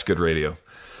go. Yeah, it's good radio.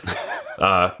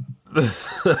 Hang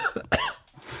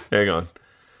on.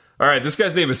 All right, this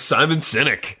guy's name is Simon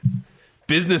Sinek,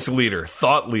 business leader,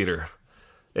 thought leader,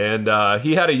 and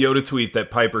he had a Yoda tweet that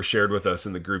Piper shared with us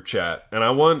in the group chat, and I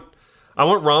want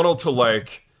Ronald to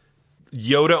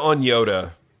Yoda on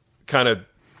Yoda, kind of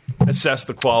assess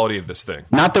the quality of this thing.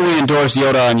 Not that we endorse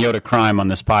Yoda on Yoda crime on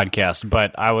this podcast,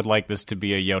 but I would like this to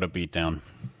be a Yoda beatdown.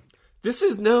 This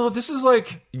is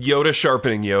like Yoda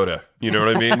sharpening Yoda. You know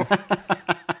what I mean?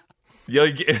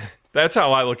 That's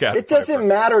how I look at it. It doesn't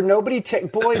matter.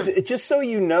 Boys, just so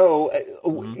you know,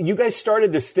 you guys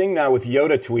started this thing now with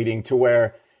Yoda tweeting to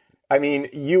where,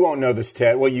 you won't know this,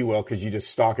 Ted. Well, you will because you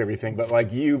just stalk everything. But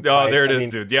there it is,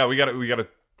 dude. Yeah, we got to.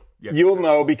 Yeah. You'll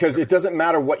know because it doesn't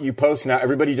matter what you post now.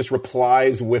 Everybody just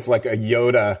replies with a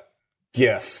Yoda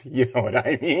GIF. You know what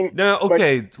I mean? No,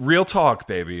 okay, real talk,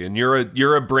 baby. And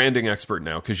you're a branding expert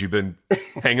now because you've been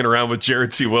hanging around with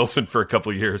Jared C. Wilson for a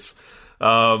couple of years.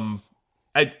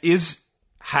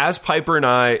 Has Piper and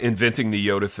I inventing the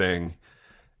Yoda thing?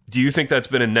 Do you think that's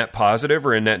been a net positive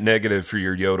or a net negative for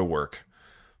your Yoda work?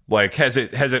 Has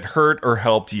it hurt or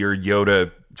helped your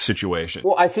Yoda situation?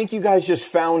 Well, I think you guys just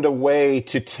found a way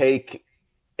to take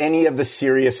any of the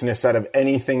seriousness out of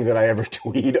anything that I ever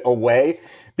tweet away,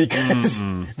 because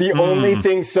the only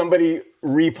thing somebody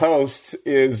reposts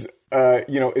is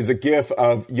a GIF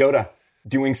of Yoda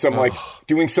doing some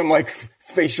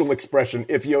facial expression.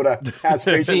 If Yoda has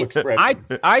facial expression,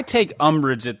 I take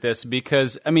umbrage at this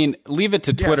because leave it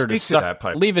to Twitter to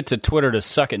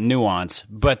suck at nuance,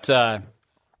 but.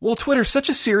 Well, Twitter's such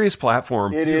a serious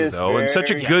platform, and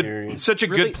such a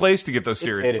good place to get those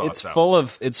serious thoughts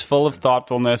out. It's full of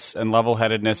thoughtfulness and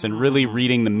level-headedness and really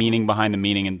reading the meaning behind the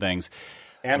meaning and things.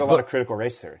 And a lot of critical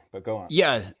race theory, but go on.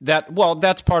 Yeah,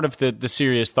 that's part of the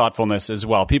serious thoughtfulness as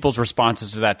well. People's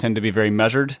responses to that tend to be very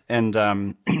measured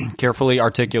and carefully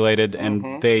articulated,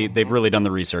 and they've really done the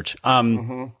research.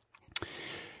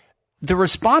 the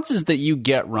responses that you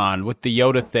get, Ron, with the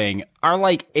Yoda thing are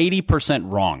like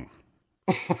 80% wrong.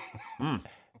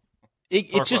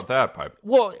 Talk about that, Pipe.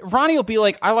 Well, Ronnie will be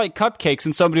like, I like cupcakes,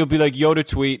 and somebody will be like, Yoda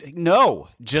tweet. No,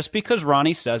 just because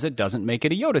Ronnie says it doesn't make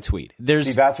it a Yoda tweet.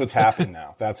 See, that's what's happening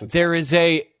now.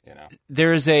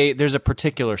 There's a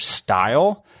particular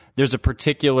style. There's a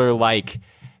particular like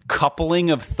coupling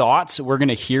of thoughts. We're going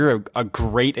to hear a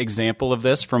great example of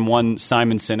this from one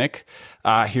Simon Sinek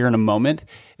here in a moment.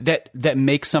 That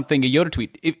makes something a Yoda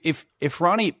tweet. If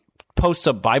Ronnie posts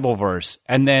a Bible verse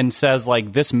and then says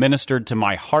like, this ministered to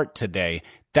my heart today,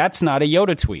 that's not a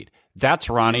Yoda tweet. That's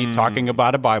Ronnie talking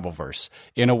about a Bible verse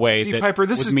in a way that Piper,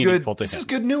 this was is meaningful good. to This him. is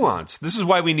good nuance. This is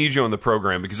why we need you on the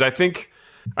program, because I think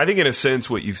in a sense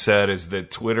what you've said is that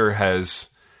Twitter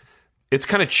it's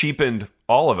kind of cheapened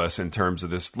all of us in terms of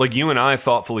this. Like you and I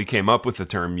thoughtfully came up with the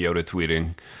term Yoda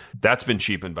tweeting. That's been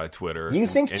cheapened by Twitter. You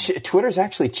think Twitter's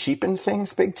actually cheapened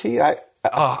things, Big T? I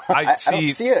don't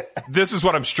see it. This is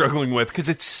what I'm struggling with because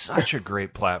it's such a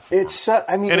great platform.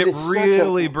 It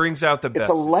really brings out the best. It's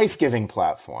a life-giving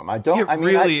platform. It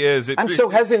really is. I'm so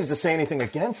hesitant to say anything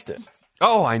against it.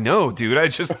 Oh, I know, dude.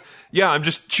 I'm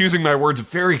just choosing my words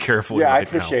very carefully. Yeah, right I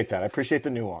appreciate that. I appreciate the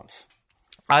nuance.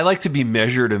 I like to be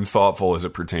measured and thoughtful as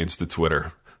it pertains to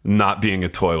Twitter, not being a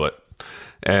toilet,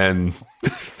 and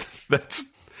that's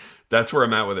where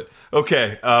I'm at with it.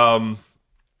 Okay.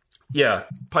 Yeah,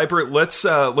 Piper,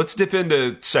 let's dip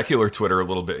into secular Twitter a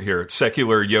little bit here. It's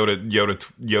secular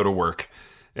Yoda work,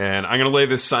 and I'm going to lay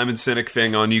this Simon Sinek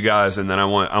thing on you guys, and then I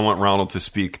want Ronald to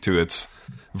speak to its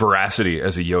veracity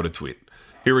as a Yoda tweet.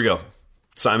 Here we go.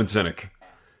 Simon Sinek,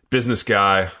 business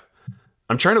guy.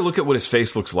 I'm trying to look at what his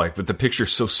face looks like, but the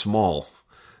picture's so small.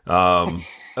 Oh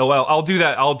well, I'll do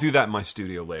that. I'll do that in my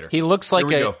studio later. He looks like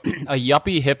a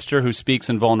yuppie hipster who speaks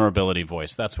in vulnerability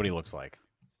voice. That's what he looks like.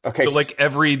 Okay, so like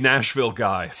every Nashville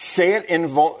guy. Say it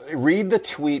read the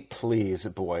tweet, please,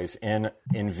 boys, in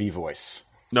V voice.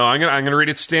 No, I'm gonna read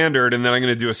it standard, and then I'm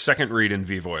gonna do a second read in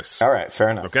V voice. All right, fair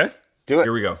enough. Okay, do it.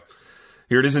 Here we go.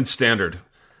 Here it is in standard.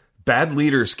 Bad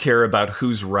leaders care about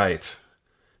who's right.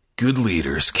 Good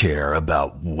leaders care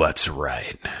about what's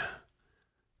right.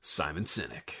 Simon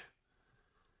Sinek.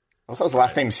 I thought his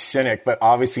last name's Cynic, but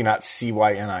obviously not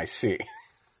CYNIC.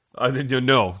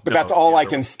 No, but that's all I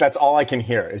can. That's all I can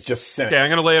hear is just Cynic. Okay, I'm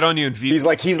gonna lay it on you in V. He's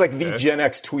like the Gen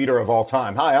X tweeter of all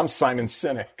time. Hi, I'm Simon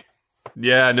Sinek.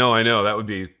 Yeah, no, I know that would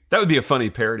be a funny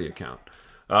parody account.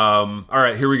 All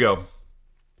right, here we go.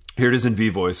 Here it is in V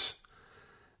voice.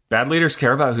 Bad leaders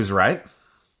care about who's right.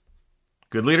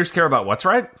 Good leaders care about what's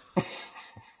right.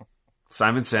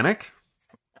 Simon Sinek.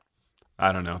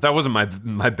 I don't know. That wasn't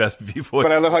my best V voice.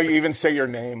 But I love how you even say your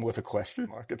name with a question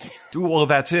mark at the end. Well,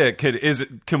 that's it.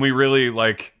 Can we really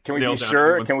like? Can we be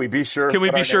sure? Can we be sure? Can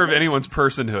we be sure of anyone's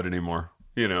personhood anymore?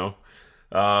 You know.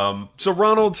 So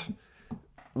Ronald,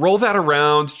 roll that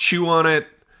around, chew on it.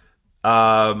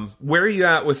 Where are you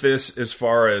at with this as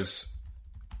far as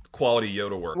quality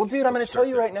Yoda work? Well, dude, I'm going to tell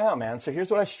you right now, man. So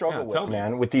here's what I struggle with,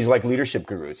 man, with these like leadership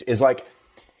gurus is like,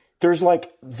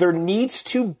 there needs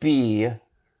to be.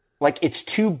 Like, it's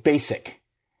too basic.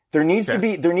 There needs to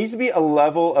be a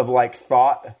level of like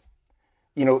thought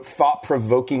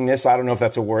provokingness. I don't know if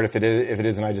that's a word. If it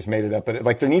is, and I just made it up. But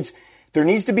like, there needs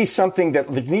to be something there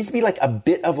needs to be like a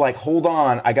bit of like, hold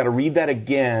on, I got to read that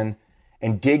again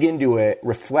and dig into it,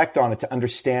 reflect on it to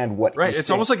understand what. Right. It's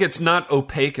almost like it's not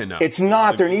opaque enough. It's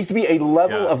not. There needs to be a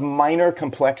level of minor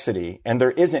complexity, and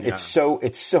there isn't. Yeah.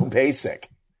 It's so basic.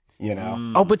 You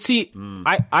know. Oh, but see,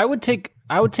 I would take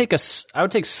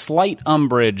slight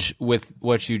umbrage with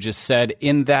what you just said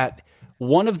in that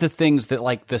one of the things that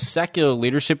like the secular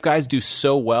leadership guys do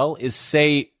so well is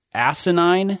say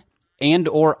asinine and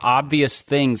or obvious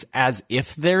things as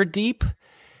if they're deep,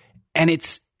 and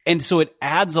so it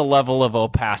adds a level of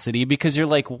opacity because you're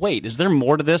like, wait, is there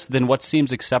more to this than what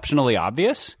seems exceptionally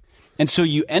obvious? And so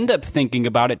you end up thinking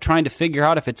about it, trying to figure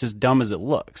out if it's as dumb as it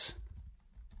looks.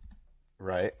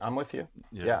 Right, I'm with you.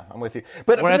 Yeah, I'm with you.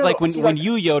 But whereas, like when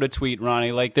you Yoda tweet,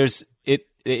 Ronnie, like it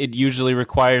usually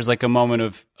requires like a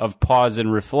moment of pause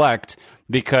and reflect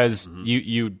because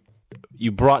you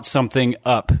brought something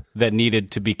up that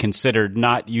needed to be considered.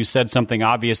 Not you said something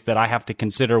obvious that I have to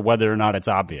consider whether or not it's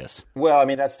obvious. Well, I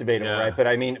mean that's debatable, right? But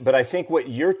I think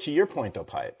to your point though,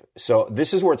 Pipe. So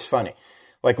this is where it's funny.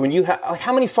 Like when you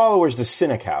how many followers does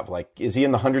Sinek have? Like, is he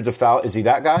in the hundreds of thousands? Is he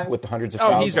that guy with the hundreds of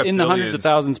thousands? Oh, he's in the hundreds of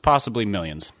thousands, possibly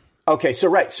millions. Okay, so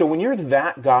right. So when you're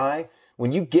that guy,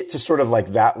 when you get to sort of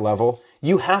like that level,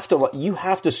 you have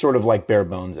to sort of like bare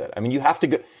bones it. I mean, you have to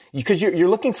go because you're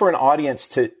looking for an audience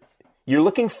you're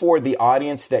looking for the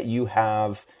audience that you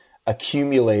have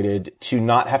accumulated to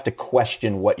not have to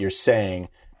question what you're saying,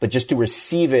 but just to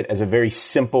receive it as a very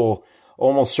simple,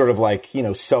 almost sort of like, you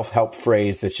know, self-help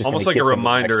phrase that's just almost like a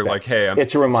reminder, like, hey,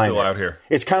 it's a reminder. Still out here.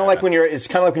 It's kind of like when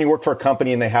you work for a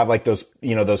company and they have like those,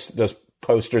 you know, those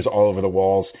posters all over the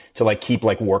walls to like keep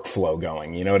like workflow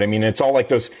going. You know what I mean? It's all like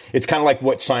those. It's kind of like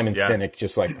what Simon Sinek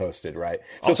just like posted, right?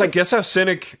 So also, it's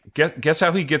like, guess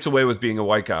how he gets away with being a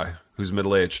white guy who's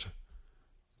middle-aged,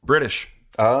 British.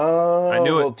 Oh, I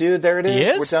knew it. Well, dude, there it is. He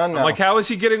is? We're done now. I'm like, how is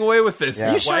he getting away with this?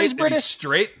 Yeah. You sure he's British?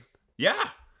 Straight? Yeah.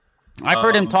 I've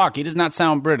heard him talk. He does not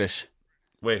sound British.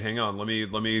 Wait, hang on. Let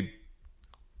me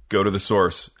go to the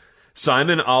source.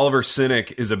 Simon Oliver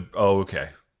Sinek is a. Oh, okay.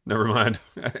 Never mind.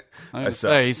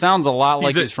 He sounds a lot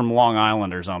like he's from Long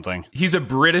Island or something. He's a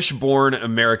British-born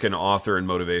American author and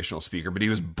motivational speaker, but he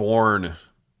was born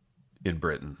in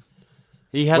Britain.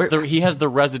 He has the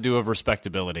residue of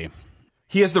respectability.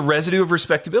 He has the residue of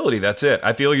respectability. That's it.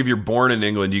 I feel like if you're born in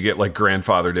England, you get like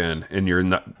grandfathered in, and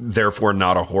you're therefore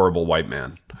not a horrible white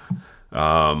man.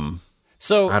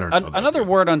 So another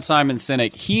word on Simon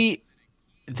Sinek.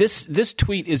 This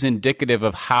tweet is indicative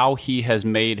of how he has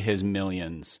made his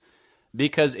millions,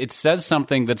 because it says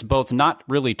something that's both not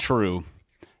really true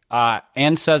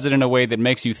and says it in a way that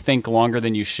makes you think longer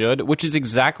than you should, which is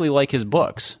exactly like his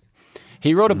books.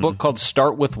 He wrote a book called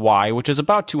Start With Why, which is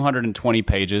about 220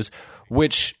 pages,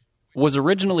 which was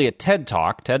originally a TED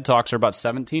Talk. TED Talks are about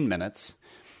 17 minutes.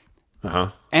 Uh-huh.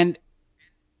 And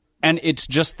it's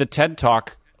just the TED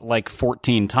Talk like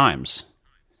 14 times.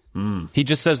 He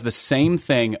just says the same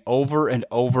thing over and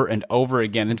over and over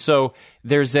again. And so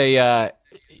there's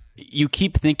you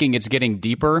keep thinking it's getting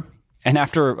deeper, and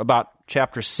after about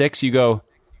chapter 6, you go,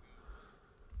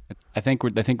 I think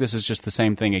this is just the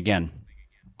same thing again.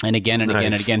 And again and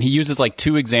again and again. He uses like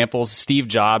 2 examples. Steve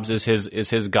Jobs is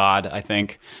his god, I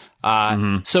think.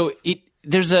 So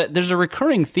there's a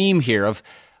recurring theme here of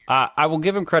I will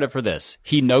give him credit for this.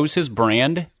 He knows his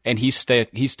brand, and he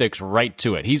sticks right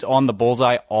to it. He's on the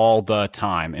bullseye all the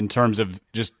time in terms of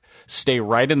just stay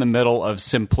right in the middle of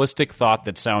simplistic thought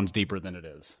that sounds deeper than it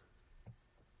is.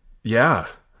 Yeah,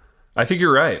 I think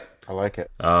you're right. I like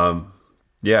it.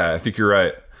 Yeah, I think you're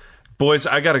right. Boys,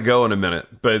 I got to go in a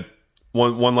minute, but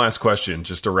one last question,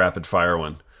 just a rapid fire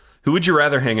one. Who would you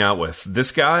rather hang out with?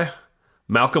 This guy,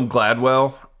 Malcolm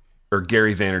Gladwell, or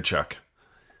Gary Vaynerchuk?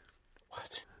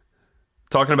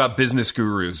 Talking about business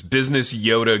gurus, business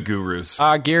Yoda gurus.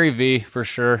 Gary V, for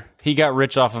sure. He got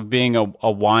rich off of being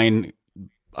a wine,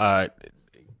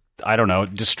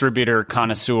 distributor,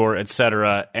 connoisseur,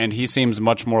 etc. And he seems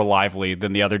much more lively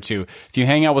than the other two. If you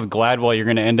hang out with Gladwell, you're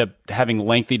going to end up having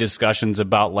lengthy discussions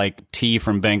about like tea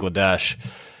from Bangladesh.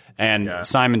 And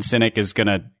Simon Sinek is going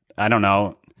to,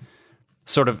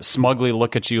 sort of smugly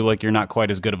look at you like you're not quite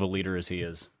as good of a leader as he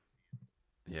is.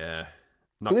 Yeah.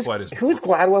 Who's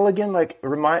Gladwell again? Like,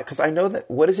 because I know that.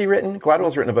 What has he written?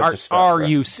 Gladwell's written a bunch of stuff.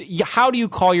 How do you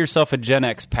call yourself a Gen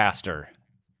X pastor?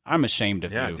 I'm ashamed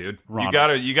of you. Yeah, dude.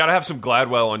 Ronald. You gotta have some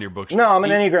Gladwell on your bookshelf. No, I'm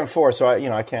an Enneagram 4, so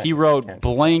I can't. He wrote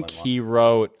Blank. He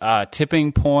wrote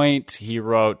Tipping Point. He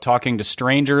wrote Talking to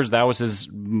Strangers. That was his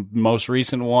most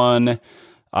recent one.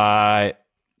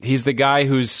 He's the guy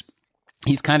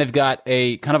he's kind of got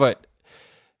a kind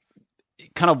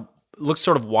of looks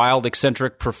sort of wild,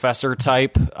 eccentric professor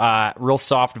type, real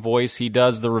soft voice. He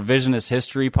does the Revisionist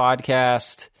History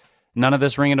podcast. None of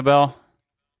this ringing a bell?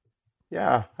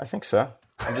 Yeah, I think so.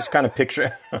 I'm just kind of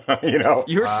picturing,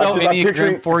 You're so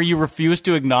Enneagram 4, you refuse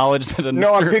to acknowledge that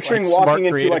No, I'm picturing walking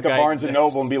into like a Barnes &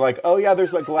 Noble and be like, oh yeah,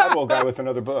 there's a Gladwell guy with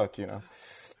another book,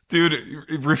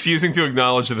 Dude, refusing to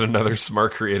acknowledge that another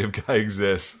smart, creative guy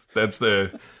exists. That's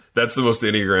the most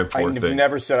Enneagram 4 thing. I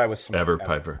never said I was smart. Ever,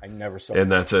 Piper. I never said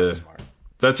I was smart.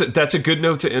 That's a good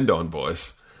note to end on,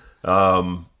 boys.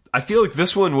 I feel like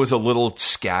this one was a little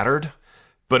scattered,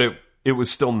 but it was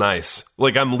still nice.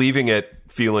 Like, I'm leaving it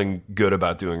feeling good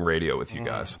about doing radio with you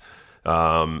guys.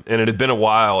 And it had been a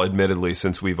while, admittedly,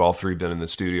 since we've all three been in the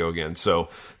studio again. So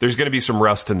there's going to be some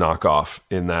rust to knock off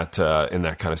in that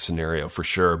kind of scenario for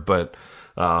sure. But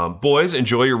boys,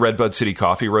 enjoy your Redbud City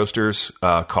Coffee Roasters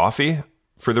coffee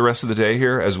for the rest of the day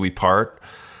here as we part.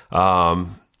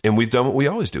 And we've done what we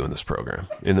always do in this program,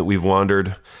 in that we've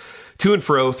wandered to and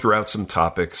fro throughout some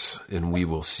topics, and we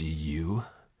will see you.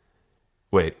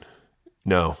 Wait.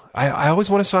 No, I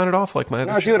always want to sign it off like my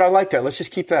other show. Dude, I like that. Let's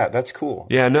just keep that. That's cool.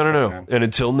 Yeah, no. And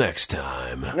until next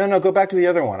time. No, go back to the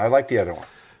other one. I like the other one.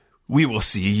 We will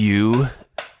see you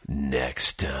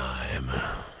next time.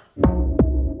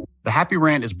 The Happy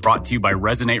Rant is brought to you by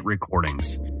Resonate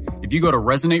Recordings. If you go to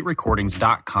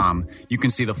resonaterecordings.com, you can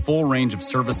see the full range of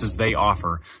services they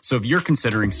offer. So if you're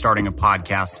considering starting a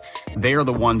podcast, they are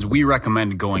the ones we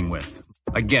recommend going with.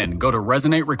 Again, go to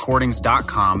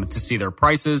resonaterecordings.com to see their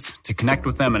prices, to connect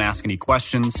with them and ask any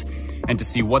questions, and to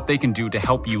see what they can do to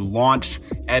help you launch,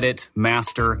 edit,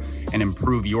 master, and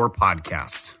improve your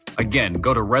podcast. Again,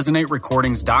 go to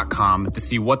resonaterecordings.com to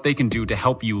see what they can do to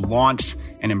help you launch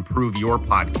and improve your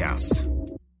podcast.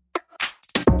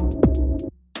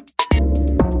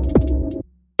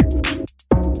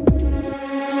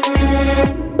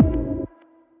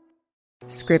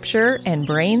 Scripture and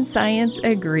brain science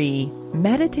agree.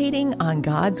 Meditating on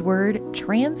God's Word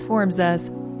transforms us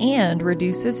and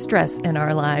reduces stress in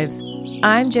our lives.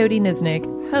 I'm Jody Nisnik,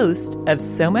 host of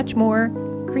So Much More,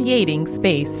 Creating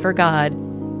Space for God,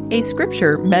 a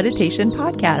scripture meditation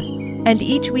podcast. And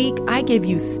each week I give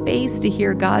you space to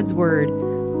hear God's Word,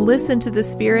 listen to the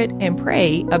Spirit, and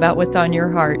pray about what's on your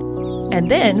heart.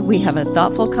 And then we have a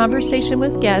thoughtful conversation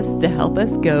with guests to help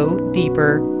us go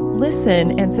deeper.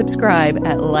 Listen and subscribe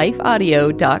at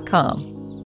lifeaudio.com.